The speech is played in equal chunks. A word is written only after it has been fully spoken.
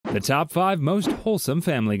The top 5 most wholesome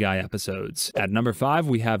Family Guy episodes. At number 5,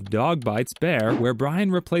 we have Dog Bites Bear, where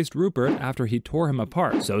Brian replaced Rupert after he tore him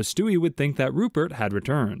apart, so Stewie would think that Rupert had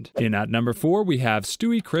returned. In at number 4, we have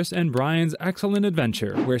Stewie, Chris, and Brian's Excellent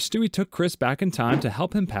Adventure, where Stewie took Chris back in time to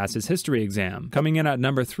help him pass his history exam. Coming in at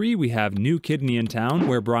number 3, we have New Kidney in Town,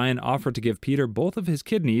 where Brian offered to give Peter both of his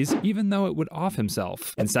kidneys, even though it would off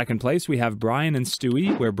himself. In second place, we have Brian and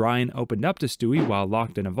Stewie, where Brian opened up to Stewie while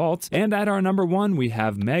locked in a vault. And at our number 1, we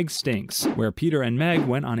have Meg Stinks, where Peter and Meg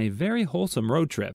went on a very wholesome road trip.